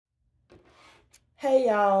Hey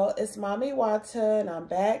y'all, it's Mami Wata and I'm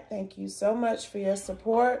back. Thank you so much for your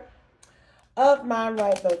support of Mind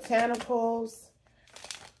Right Botanicals.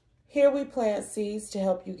 Here we plant seeds to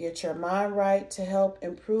help you get your mind right, to help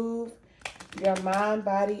improve your mind,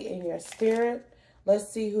 body, and your spirit. Let's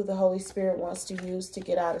see who the Holy Spirit wants to use to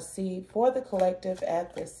get out a seed for the collective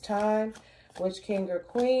at this time. Which king or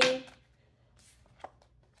queen?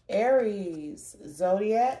 Aries,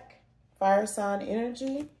 zodiac, fire sign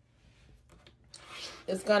energy.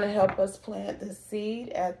 Is going to help us plant the seed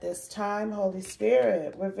at this time, Holy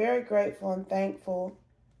Spirit. We're very grateful and thankful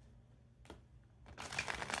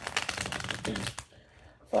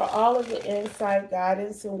for all of the insight,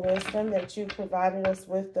 guidance, and wisdom that you provided us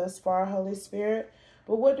with thus far, Holy Spirit.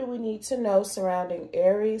 But what do we need to know surrounding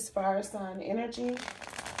Aries, fire sign energy?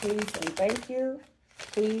 Please and thank you.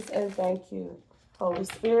 Please and thank you. Holy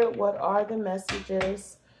Spirit, what are the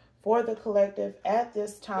messages for the collective at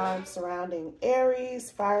this time surrounding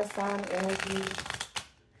Aries, fire sign energy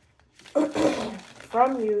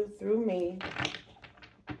from you through me?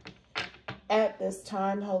 At this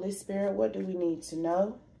time, Holy Spirit, what do we need to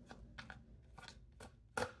know?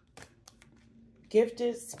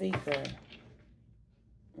 Gifted speaker.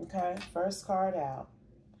 Okay, first card out.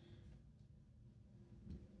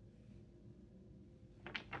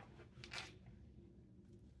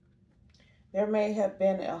 There may have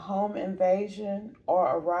been a home invasion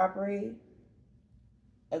or a robbery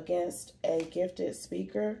against a gifted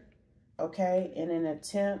speaker, okay, in an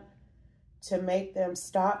attempt to make them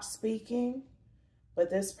stop speaking. But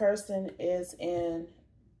this person is in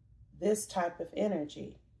this type of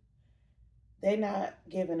energy. They're not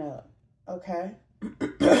giving up, okay?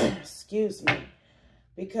 Excuse me.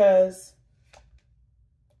 Because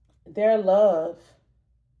their love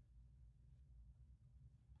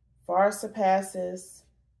far surpasses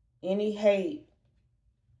any hate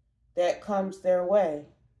that comes their way.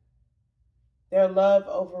 Their love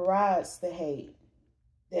overrides the hate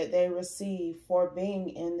that they receive for being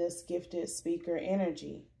in this gifted speaker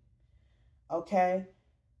energy. Okay?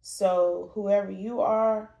 So whoever you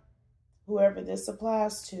are, whoever this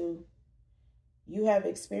applies to, you have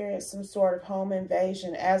experienced some sort of home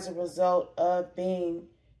invasion as a result of being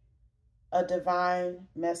a divine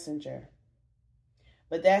messenger.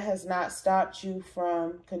 But that has not stopped you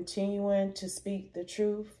from continuing to speak the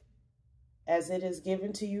truth as it is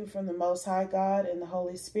given to you from the Most High God and the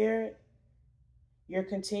Holy Spirit. You're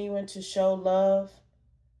continuing to show love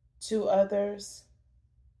to others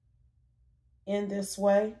in this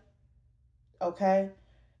way, okay?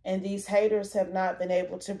 And these haters have not been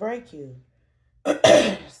able to break you.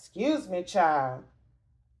 Excuse me, child.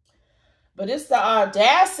 But it's the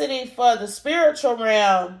audacity for the spiritual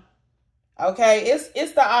realm. Okay,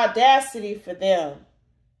 it's the audacity for them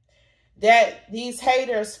that these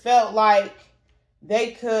haters felt like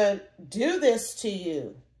they could do this to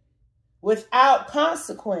you without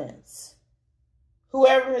consequence.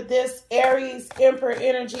 Whoever this Aries Emperor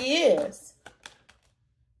energy is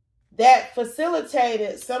that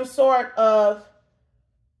facilitated some sort of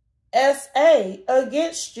SA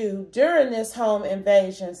against you during this home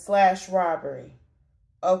invasion / robbery.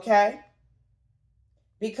 Okay?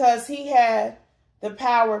 Because he had the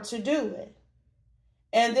power to do it.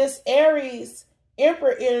 And this Aries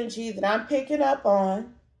Emperor energy that I'm picking up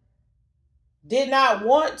on did not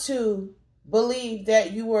want to believe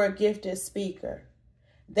that you were a gifted speaker.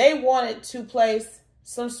 They wanted to place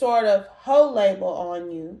some sort of hoe label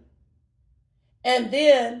on you and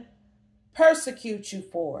then persecute you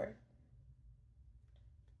for it.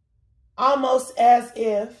 Almost as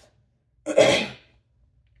if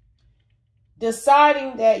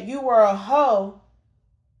deciding that you were a hoe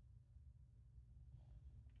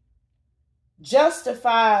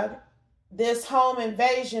justified this home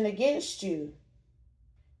invasion against you.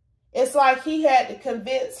 It's like he had to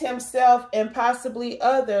convince himself and possibly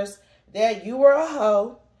others that you were a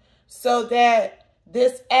hoe so that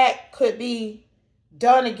this act could be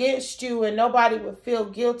done against you and nobody would feel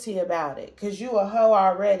guilty about it because you a hoe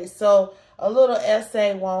already. So a little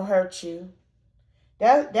SA won't hurt you.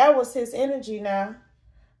 That was his energy now.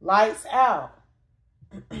 Lights out.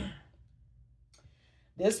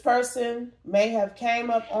 This person may have came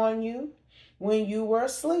up on you when you were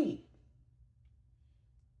asleep.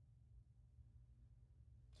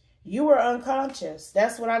 You were unconscious.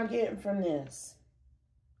 That's what I'm getting from this.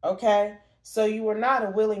 Okay? So you were not a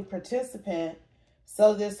willing participant.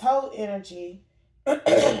 So this whole energy,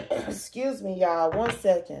 excuse me, y'all, 1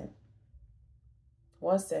 second.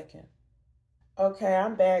 1 second. Okay,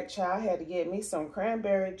 I'm back, child. I had to get me some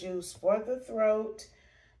cranberry juice for the throat.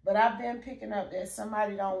 But I've been picking up that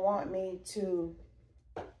somebody don't want me to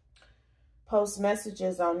post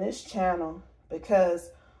messages on this channel,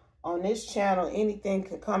 because on this channel, anything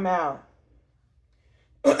could come out.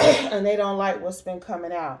 And they don't like what's been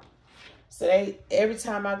coming out. So every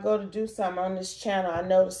time I go to do something on this channel, I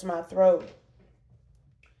notice my throat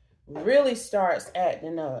really starts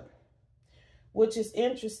acting up, which is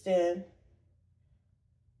interesting,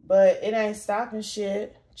 but it ain't stopping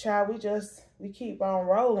shit. Child, we keep on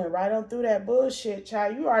rolling right on through that bullshit,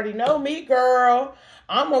 child. You already know me, girl.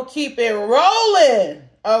 I'm going to keep it rolling,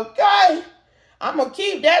 okay? I'm going to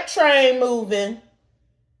keep that train moving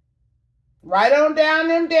right on down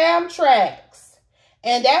them damn tracks.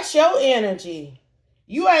 And that's your energy.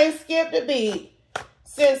 You ain't skipped a beat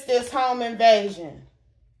since this home invasion.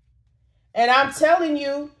 And I'm telling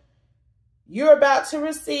you, you're about to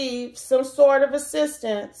receive some sort of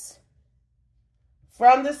assistance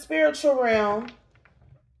from the spiritual realm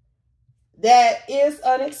that is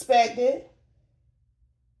unexpected.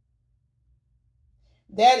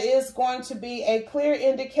 That is going to be a clear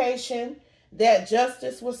indication that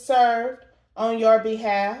justice was served on your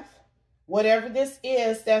behalf. Whatever this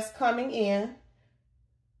is that's coming in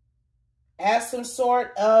as some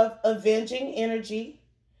sort of avenging energy.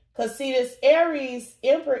 Because see, this Aries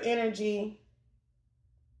Emperor energy,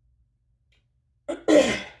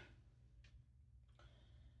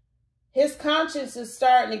 his conscience is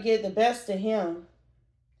starting to get the best of him.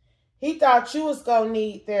 He thought you was going to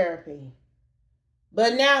need therapy.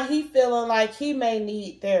 But now he feeling like he may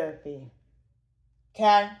need therapy.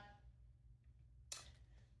 Okay?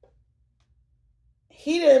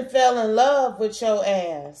 He didn't fell in love with your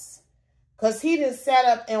ass. Because he just sat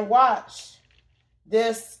up and watched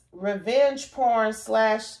this revenge porn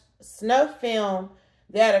 / snuff film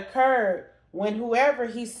that occurred when whoever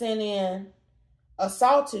he sent in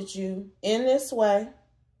assaulted you in this way.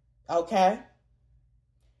 Okay?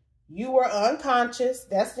 You were unconscious.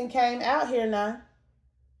 That's been came out here now.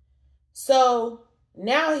 So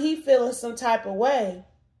now he feeling some type of way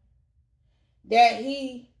that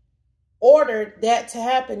he ordered that to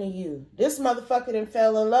happen to you. This motherfucker done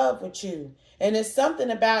fell in love with you. And it's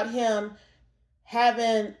something about him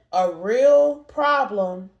having a real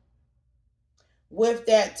problem with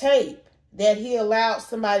that tape that he allowed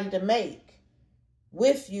somebody to make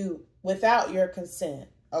with you without your consent.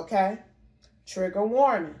 Okay? Trigger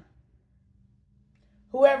warning.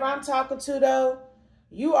 Whoever I'm talking to, though,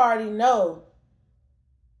 you already know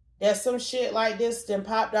that some shit like this done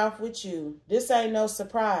popped off with you. This ain't no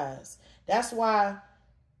surprise. That's why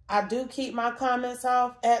I do keep my comments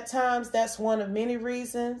off at times. That's one of many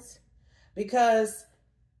reasons. Because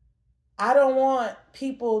I don't want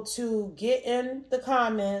people to get in the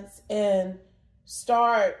comments and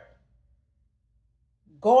start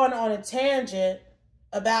going on a tangent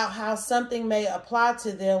about how something may apply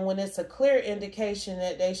to them when it's a clear indication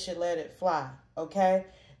that they should let it fly. Okay?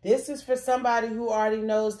 This is for somebody who already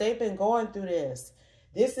knows they've been going through this.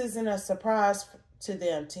 This isn't a surprise to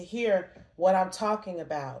them to hear what I'm talking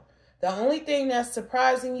about. The only thing that's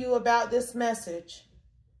surprising you about this message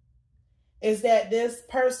is that this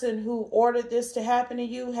person who ordered this to happen to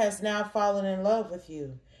you has now fallen in love with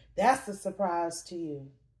you. That's a surprise to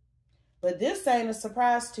you. But this ain't a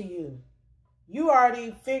surprise to you. You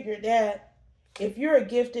already figured that if you're a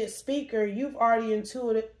gifted speaker, you've already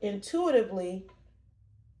intuitively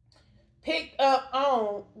picked up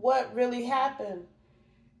on what really happened,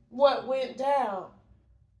 what went down.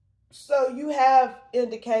 So you have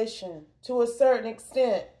indication to a certain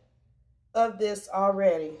extent of this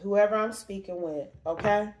already, whoever I'm speaking with,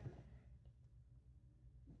 okay?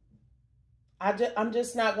 I'm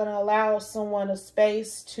just not going to allow someone a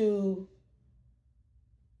space to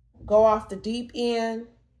go off the deep end.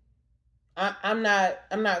 I'm not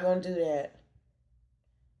going to do that.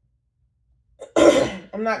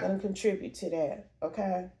 I'm not going to contribute to that,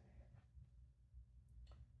 okay?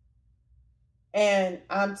 And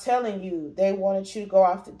I'm telling you, they wanted you to go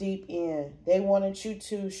off the deep end. They wanted you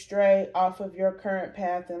to stray off of your current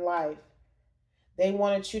path in life. They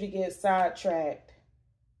wanted you to get sidetracked.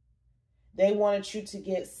 They wanted you to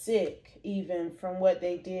get sick, even from what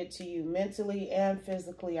they did to you, mentally and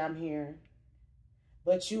physically, I'm hearing.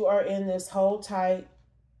 But you are in this hold tight,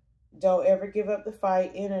 don't ever give up the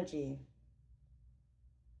fight energy.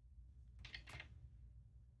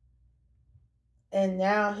 And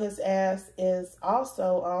now his ass is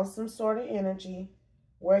also on some sort of energy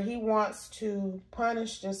where he wants to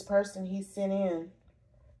punish this person he sent in.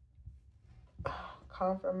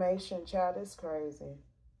 Confirmation, child, is crazy.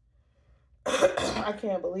 I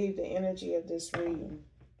can't believe the energy of this reading.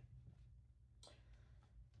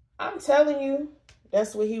 I'm telling you,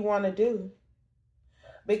 that's what he want to do.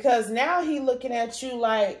 Because now he looking at you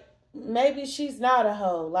like maybe she's not a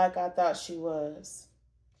hoe like I thought she was.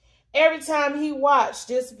 Every time he watched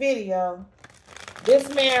this video,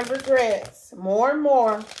 this man regrets more and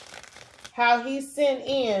more how he sent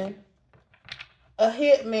in a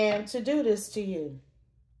hitman to do this to you.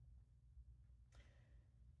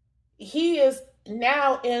 He is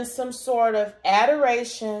now in some sort of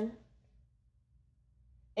adoration,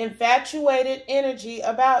 infatuated energy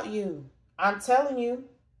about you. I'm telling you,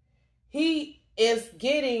 he is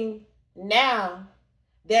getting now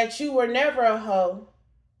that you were never a hoe,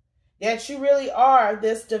 that you really are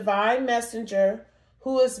this divine messenger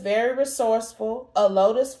who is very resourceful, a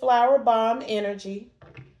lotus flower bomb energy.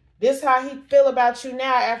 This how he feel about you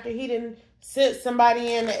now after he didn't sent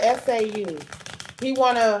somebody in the SAU. He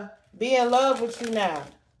want to be in love with you now.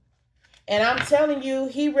 And I'm telling you,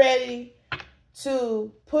 he ready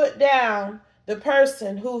to put down the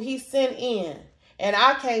person who he sent in. And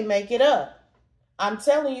I can't make it up. I'm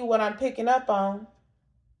telling you what I'm picking up on.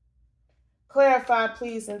 Clarify,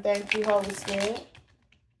 please, and thank you, Holy Spirit.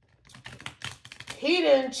 He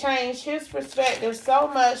didn't change his perspective so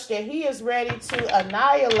much that he is ready to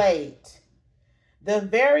annihilate the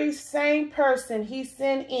very same person he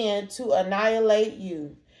sent in to annihilate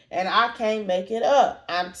you. And I can't make it up.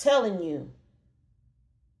 I'm telling you.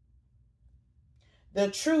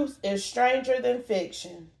 The truth is stranger than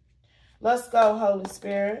fiction. Let's go, Holy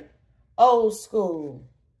Spirit. Old school.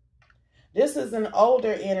 This is an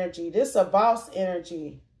older energy. This is a boss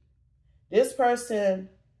energy. This person,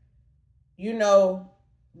 you know,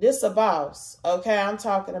 this is a boss. Okay, I'm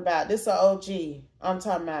talking about. This is an OG. I'm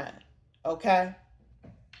talking about. Okay?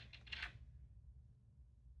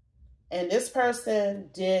 And this person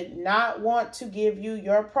did not want to give you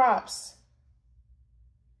your props.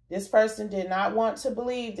 This person did not want to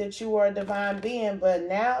believe that you were a divine being. But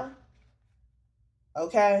now,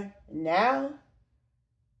 okay, now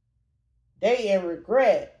they in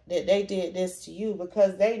regret that they did this to you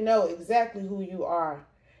because they know exactly who you are.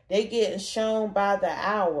 They getting shown by the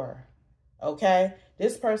hour. Okay?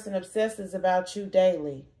 This person obsesses about you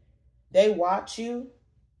daily. They watch you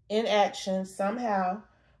in action somehow,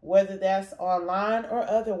 whether that's online or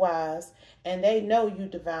otherwise, and they know you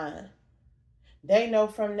divine. They know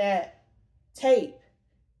from that tape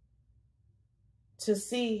to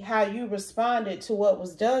see how you responded to what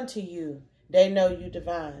was done to you. They know you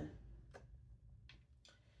divine.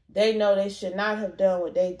 They know they should not have done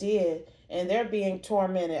what they did, and they're being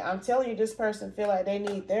tormented. I'm telling you, this person feel like they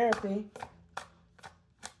need therapy.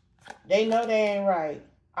 They know they ain't right.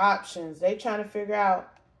 Options. They trying to figure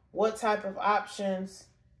out what type of options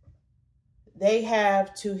they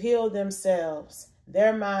have to heal themselves,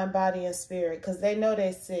 their mind, body, and spirit, because they know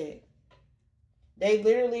they're sick. They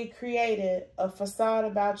literally created a facade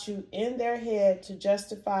about you in their head to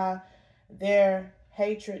justify their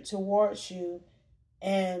hatred towards you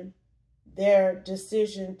and their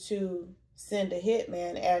decision to send a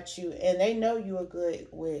hitman at you. And they know you a good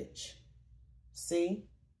witch. See?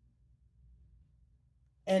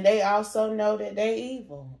 And they also know that they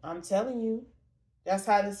evil. I'm telling you. That's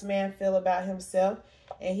how this man feel about himself.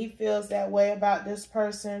 And he feels that way about this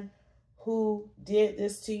person who did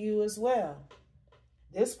this to you as well.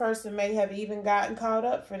 This person may have even gotten caught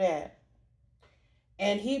up for that.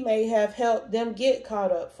 And he may have helped them get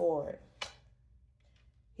caught up for it.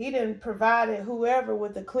 He didn't provide whoever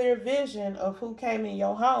with a clear vision of who came in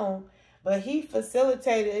your home, but he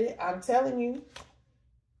facilitated it. I'm telling you.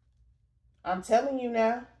 I'm telling you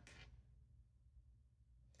now.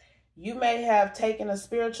 You may have taken a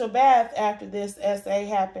spiritual bath after this SA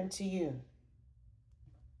happened to you.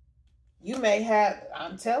 You may have,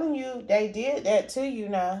 I'm telling you, they did that to you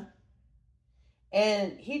now.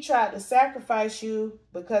 And he tried to sacrifice you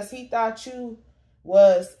because he thought you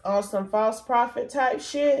was on some false prophet type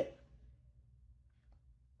shit.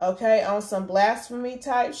 Okay, on some blasphemy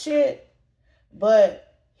type shit.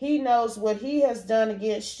 But he knows what he has done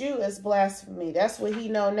against you is blasphemy. That's what he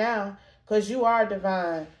know now, because you are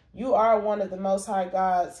divine. You are one of the Most High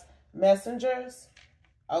God's messengers.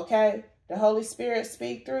 Okay? The Holy Spirit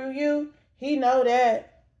speak through you. He know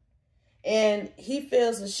that. And he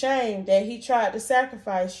feels ashamed that he tried to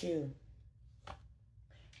sacrifice you.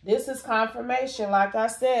 This is confirmation. Like I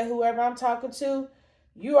said, whoever I'm talking to,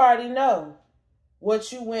 you already know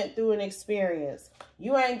what you went through and experienced.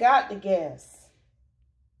 You ain't got to guess.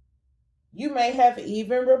 You may have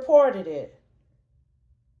even reported it.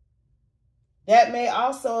 That may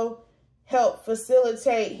also help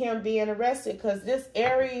facilitate him being arrested, because this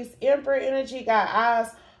Aries Emperor energy got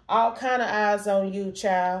eyes, all kind of eyes on you,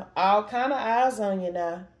 child. All kind of eyes on you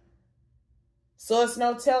now. So it's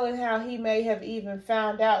no telling how he may have even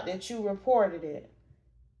found out that you reported it.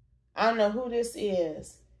 I don't know who this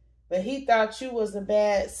is, but he thought you was a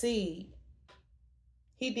bad seed.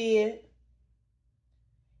 He did.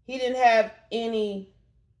 He didn't have any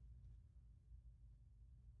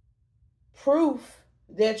proof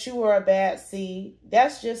that you were a bad seed.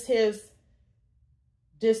 That's just it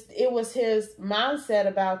was his mindset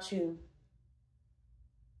about you.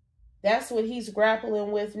 That's what he's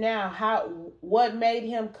grappling with now. What made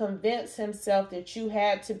him convince himself that you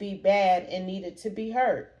had to be bad and needed to be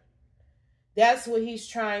hurt? That's what he's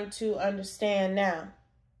trying to understand now.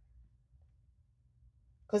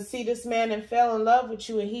 Because see, this man then fell in love with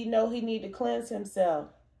you and he know he need to cleanse himself.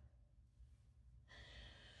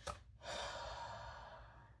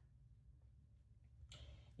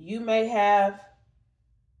 You may have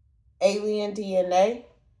alien DNA.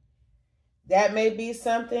 That may be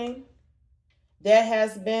something that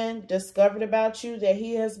has been discovered about you that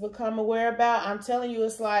he has become aware about. I'm telling you,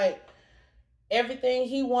 it's like everything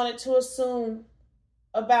he wanted to assume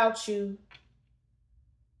about you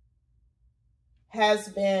has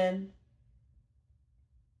been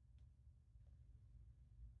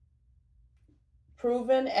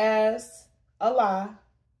proven as a lie.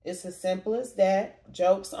 It's as simple as that.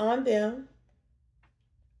 Joke's on them.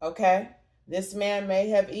 Okay? This man may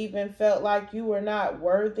have even felt like you were not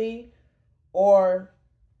worthy or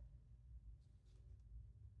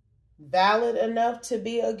valid enough to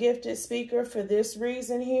be a gifted speaker for this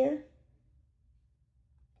reason here.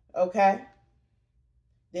 Okay?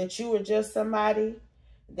 That you were just somebody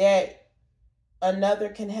that another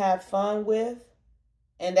can have fun with,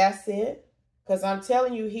 and that's it. Because I'm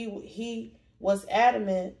telling you, he was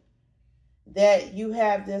adamant that you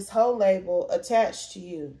have this whole label attached to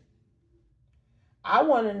you. I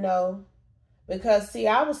want to know, because see,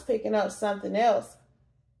 I was picking up something else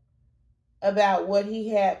about what he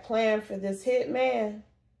had planned for this hitman.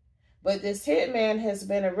 But this hitman has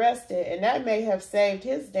been arrested, and that may have saved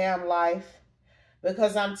his damn life.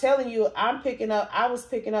 Because I'm telling you, I was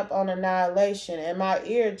picking up on annihilation, and my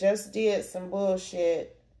ear just did some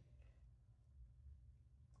bullshit.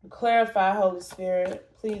 Clarify, Holy Spirit,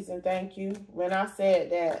 please and thank you. When I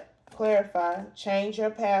said that, clarify, change your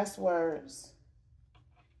past words.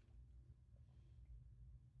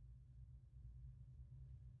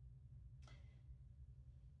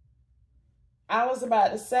 I was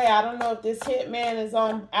about to say, I don't know if this hitman is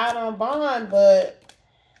out on bond, but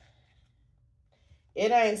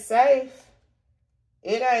it ain't safe.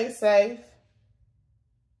 It ain't safe.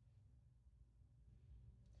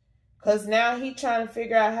 Because now he trying to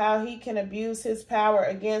figure out how he can abuse his power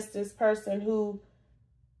against this person who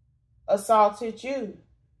assaulted you.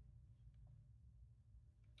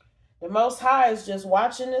 The Most High is just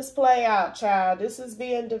watching this play out, child. This is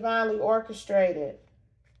being divinely orchestrated.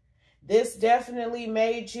 This definitely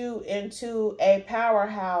made you into a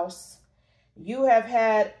powerhouse. You have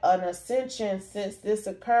had an ascension since this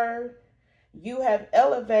occurred. You have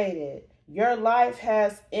elevated. Your life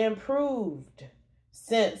has improved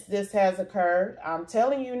since this has occurred. I'm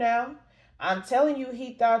telling you now. I'm telling you,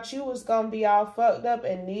 he thought you was going to be all fucked up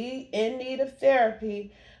and in need of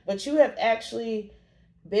therapy. But you have actually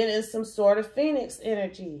been in some sort of phoenix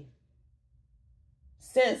energy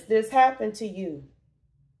since this happened to you.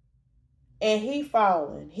 And he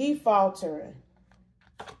falling. He faltering.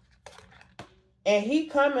 And he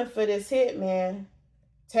coming for this hit, man.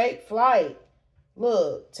 Take flight.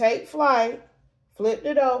 Look, take flight. Flipped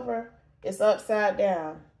it over. It's upside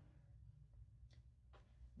down.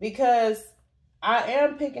 Because I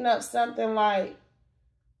am picking up something like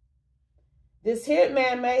this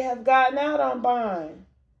hitman may have gotten out on bond.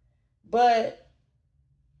 But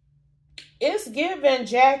it's given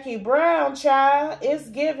Jackie Brown, child. It's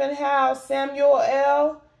given how Samuel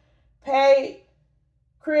L. paid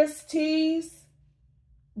Chris T's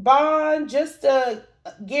bond just to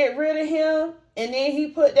get rid of him. And then he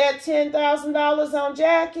put that $10,000 on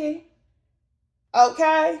Jackie.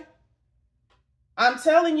 Okay? I'm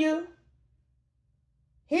telling you,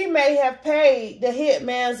 he may have paid the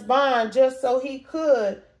hitman's bond just so he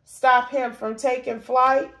could stop him from taking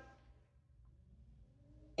flight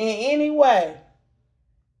in any way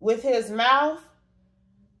with his mouth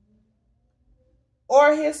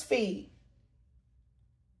or his feet.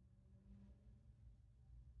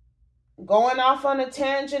 Going off on a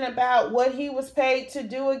tangent about what he was paid to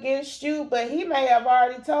do against you, but he may have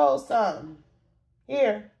already told something.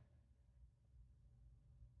 Here.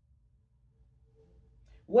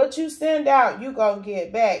 What you send out, you gonna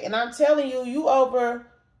get back. And I'm telling you,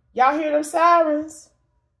 y'all hear them sirens?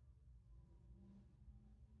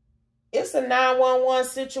 It's a 911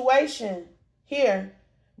 situation here,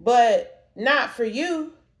 but not for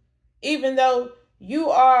you. Even though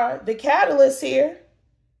you are the catalyst here.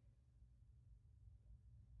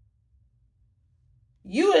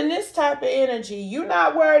 You in this type of energy, you're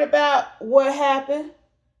not worried about what happened.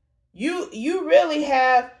 You really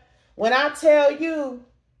have, when I tell you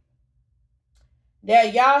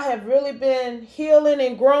that y'all have really been healing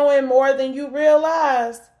and growing more than you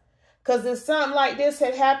realized, because if something like this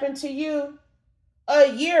had happened to you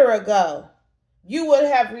a year ago, you would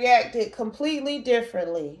have reacted completely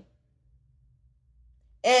differently.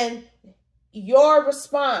 And your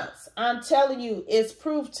response, I'm telling you, is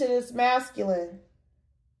proof to this masculine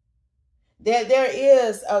that there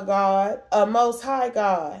is a God, a most high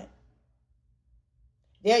God.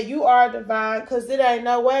 That you are divine, because it ain't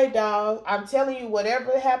no way, dog. I'm telling you,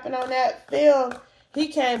 whatever happened on that film, he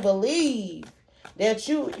can't believe that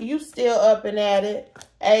you still up and at it.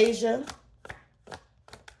 Asia.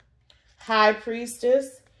 High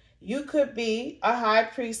priestess. You could be a high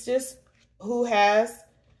priestess who has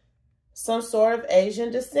some sort of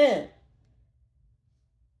Asian descent.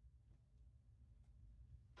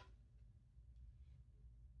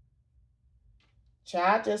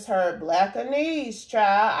 Child, just heard Blackanese,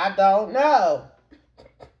 child. I don't know.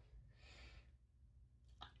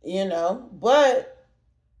 You know, but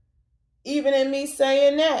even in me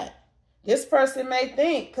saying that, this person may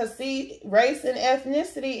think, because see, race and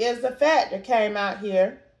ethnicity is a factor came out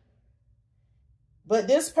here. But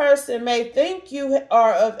this person may think you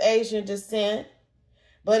are of Asian descent.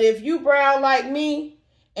 But if you brown like me,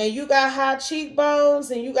 and you got high cheekbones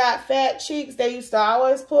and you got fat cheeks, they used to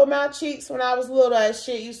always pull my cheeks when I was little. That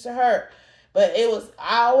shit used to hurt. But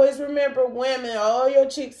I always remember women, oh, your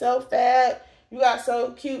cheeks so fat. You got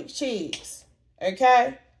so cute cheeks.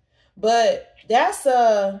 Okay? But that's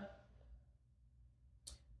I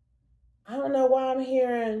don't know why I'm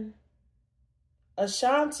hearing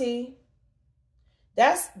Ashanti.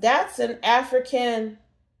 That's an African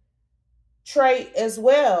trait as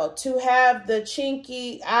well, to have the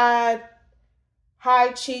chinky-eyed,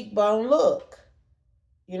 high cheekbone look.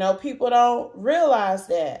 You know, people don't realize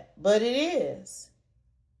that, but it is.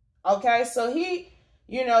 Okay, so he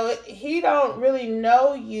don't really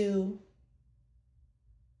know you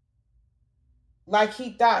like he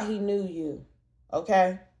thought he knew you.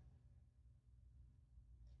 Okay?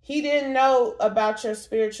 He didn't know about your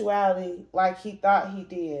spirituality like he thought he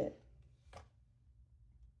did.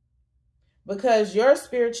 Because your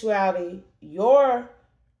spirituality, your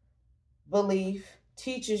belief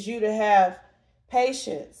teaches you to have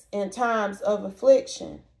patience in times of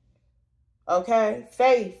affliction. Okay?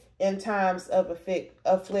 Faith in times of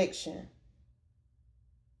affliction.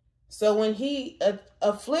 So when he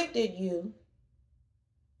afflicted you,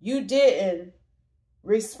 you didn't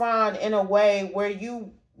respond in a way where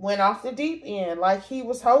you went off the deep end like he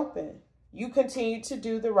was hoping. You continued to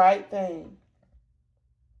do the right thing.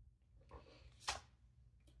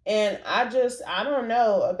 And I don't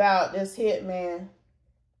know about this hitman.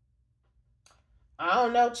 I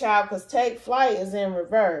don't know, child, because take flight is in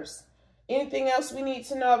reverse. Anything else we need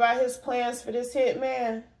to know about his plans for this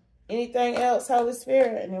hitman? Anything else, Holy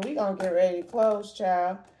Spirit? And then we're going to get ready to close,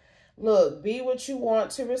 child. Look, be what you want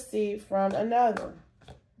to receive from another.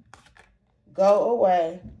 Go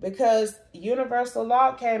away. Because universal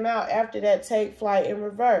law came out after that take flight in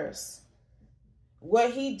reverse.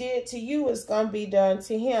 What he did to you is going to be done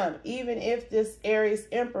to him. Even if this Aries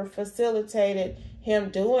Emperor facilitated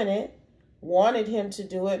him doing it, wanted him to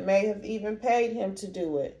do it, may have even paid him to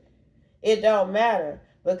do it. It don't matter.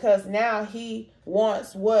 Because now he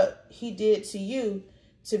wants what he did to you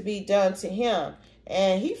to be done to him.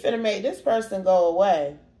 And he finna make this person go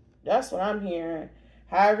away. That's what I'm hearing.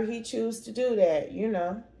 However he chooses to do that, you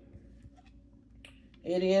know.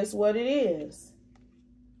 It is what it is.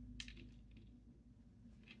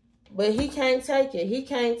 But he can't take it. He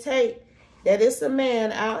can't take that it's a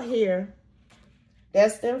man out here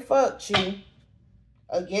that's done fucked you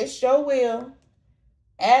against your will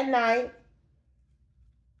at night.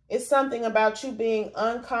 It's something about you being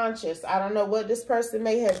unconscious. I don't know what this person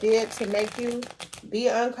may have did to make you be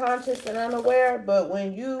unconscious and unaware, but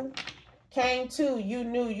when you came to, you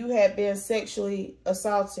knew you had been sexually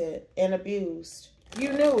assaulted and abused.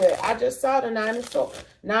 You knew it. I just saw the Nine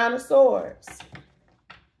of Swords.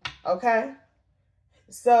 Okay?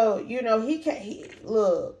 So, you know, he can't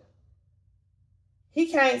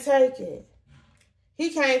take it. He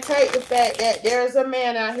can't take the fact that there's a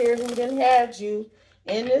man out here who done had you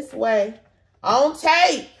in this way on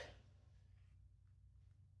tape.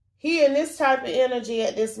 He in this type of energy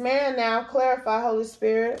at this man now. Clarify, Holy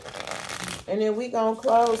Spirit. And then we gonna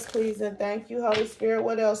close, please, and thank you, Holy Spirit.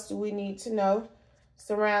 What else do we need to know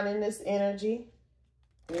surrounding this energy?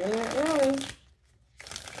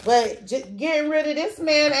 But just getting rid of this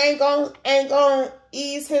man ain't gonna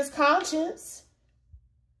ease his conscience.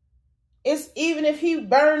 It's even if he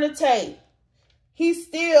burned the tape, he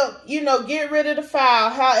still, you know, get rid of the file.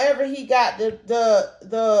 However he got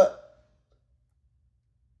the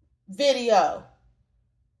video,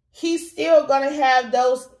 he's still gonna have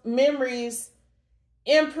those memories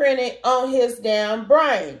imprinted on his damn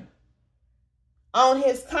brain, on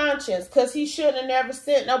his conscience, because he shouldn't have never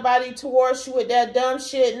sent nobody towards you with that dumb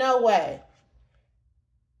shit. No way.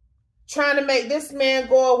 Trying to make this man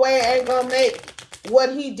go away ain't gonna make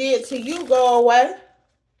what he did to you go away.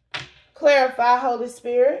 Clarify, Holy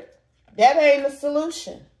Spirit. That ain't the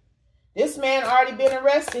solution. This man already been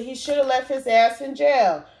arrested. He should have left his ass in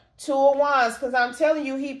jail. 2 of Wands, because I'm telling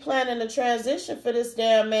you, he planning a transition for this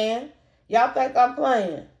damn man. Y'all think I'm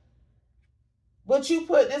playing. But you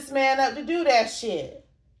put this man up to do that shit.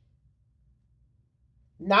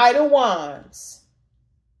 Knight of Wands.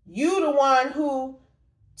 You the one who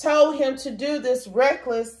told him to do this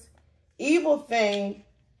reckless, evil thing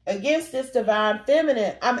against this divine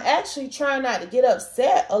feminine. I'm actually trying not to get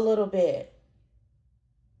upset a little bit.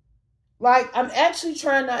 Like, I'm actually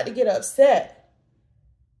trying not to get upset.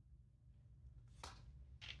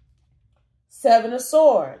 7 of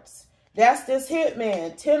Swords. That's this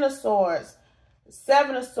hitman. 10 of Swords.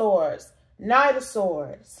 7 of Swords. Knight of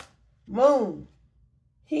Swords. Moon.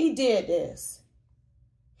 He did this.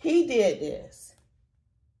 He did this.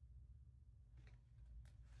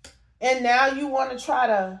 And now you want to try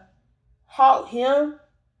to halt him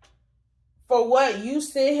for what you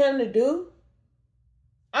sent him to do?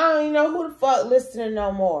 I don't even know who the fuck listening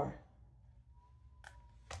no more.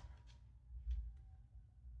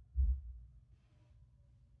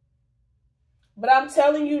 But I'm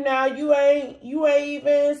telling you now, you ain't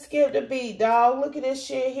even skipped a beat, dog. Look at this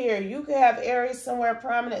shit here. You could have Aries somewhere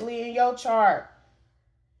prominently in your chart.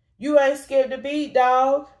 You ain't skipped a beat,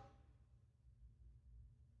 dog.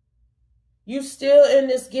 You still in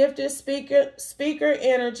this gifted speaker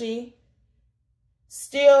energy,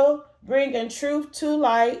 still bringing truth to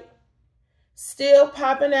light, still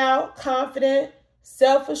popping out, confident,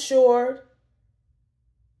 self-assured,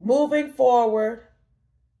 moving forward,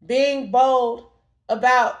 being bold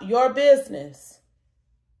about your business,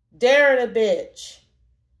 daring a bitch,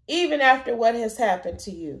 even after what has happened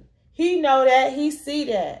to you. He know that, he see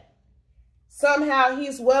that. Somehow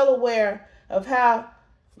he's well aware of how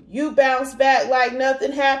you bounce back like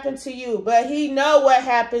nothing happened to you. But he know what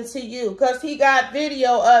happened to you because he got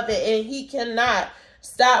video of it and he cannot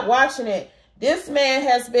stop watching it. This man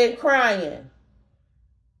has been crying.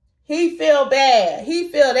 He feel bad. He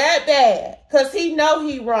feel that bad because he know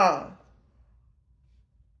he wrong.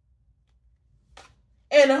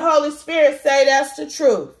 And the Holy Spirit say that's the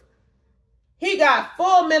truth. He got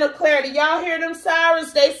full mental clarity. Y'all hear them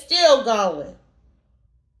sirens? They still going.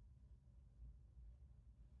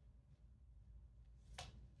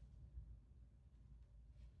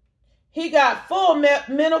 He got full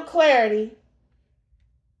mental clarity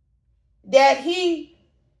that he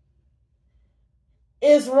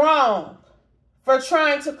is wrong for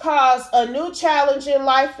trying to cause a new challenge in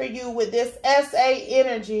life for you with this SA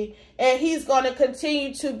energy. And he's going to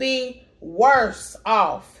continue to be worse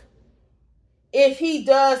off if he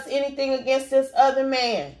does anything against this other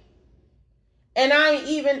man. And I ain't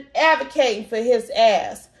even advocating for his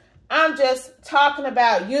ass. I'm just talking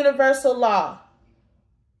about universal law.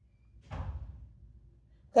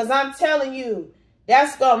 Because I'm telling you,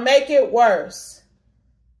 that's going to make it worse.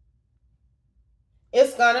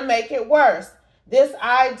 It's going to make it worse. This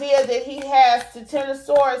idea that he has to 10 of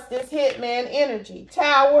Swords, this hitman energy.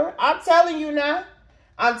 Tower, I'm telling you now.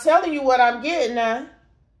 I'm telling you what I'm getting now.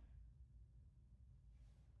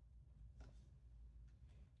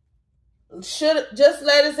 Should just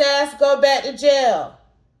let his ass go back to jail.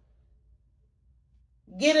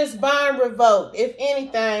 Get his bond revoked, if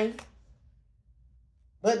anything.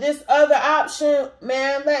 But this other option,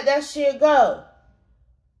 man, let that shit go.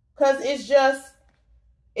 Because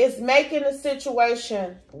it's making the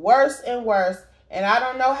situation worse and worse. And I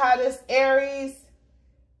don't know how this Aries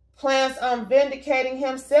plans on vindicating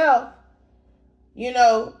himself, you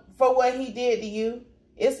know, for what he did to you.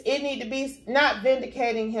 It need to be not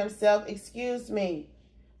vindicating himself, excuse me,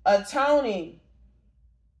 atoning.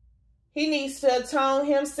 He needs to atone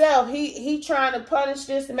himself. He trying to punish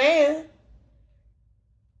this man.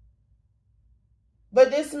 But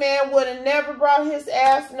this man would have never brought his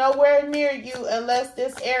ass nowhere near you unless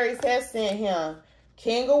this Aries has sent him.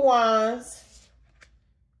 King of Wands,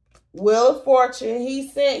 Wheel of Fortune, he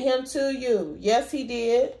sent him to you. Yes, he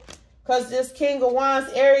did. Because this King of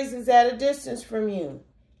Wands, Aries, is at a distance from you.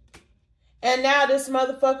 And now this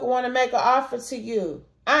motherfucker want to make an offer to you.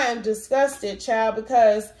 I am disgusted, child,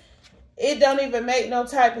 because it don't even make no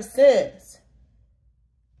type of sense.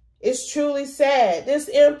 It's truly sad. This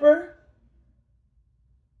Emperor,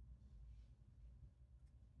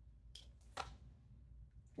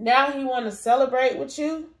 now he want to celebrate with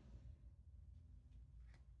you.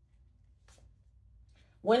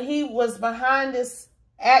 When he was behind this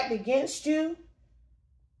act against you,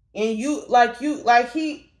 and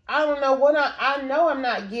I don't know what I know I'm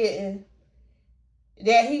not getting,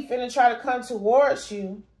 that he finna try to come towards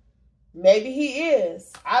you. Maybe he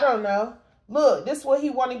is. I don't know. Look, this is what he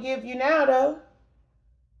want to give you now, though.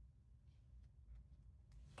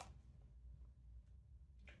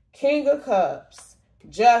 King of Cups,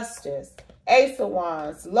 Justice, Ace of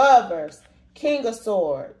Wands, Lovers, King of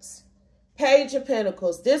Swords, Page of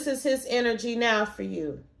Pentacles. This is his energy now for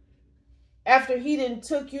you. After he done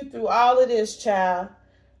took you through all of this, child,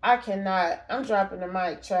 I cannot. I'm dropping the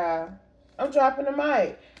mic, child. I'm dropping the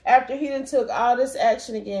mic. After he done took all this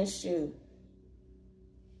action against you.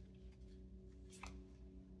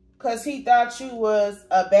 Because he thought you was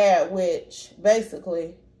a bad witch,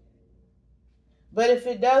 basically. But if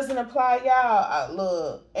it doesn't apply, y'all,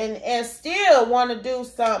 look. And still want to do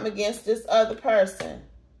something against this other person.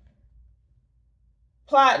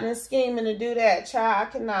 Plotting and scheming to do that, child,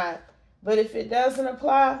 I cannot. But if it doesn't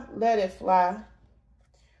apply, let it fly.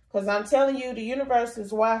 Because I'm telling you, the universe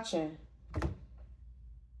is watching.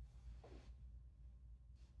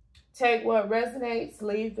 Take what resonates,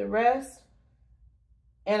 leave the rest.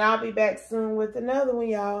 And I'll be back soon with another one,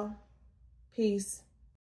 y'all. Peace.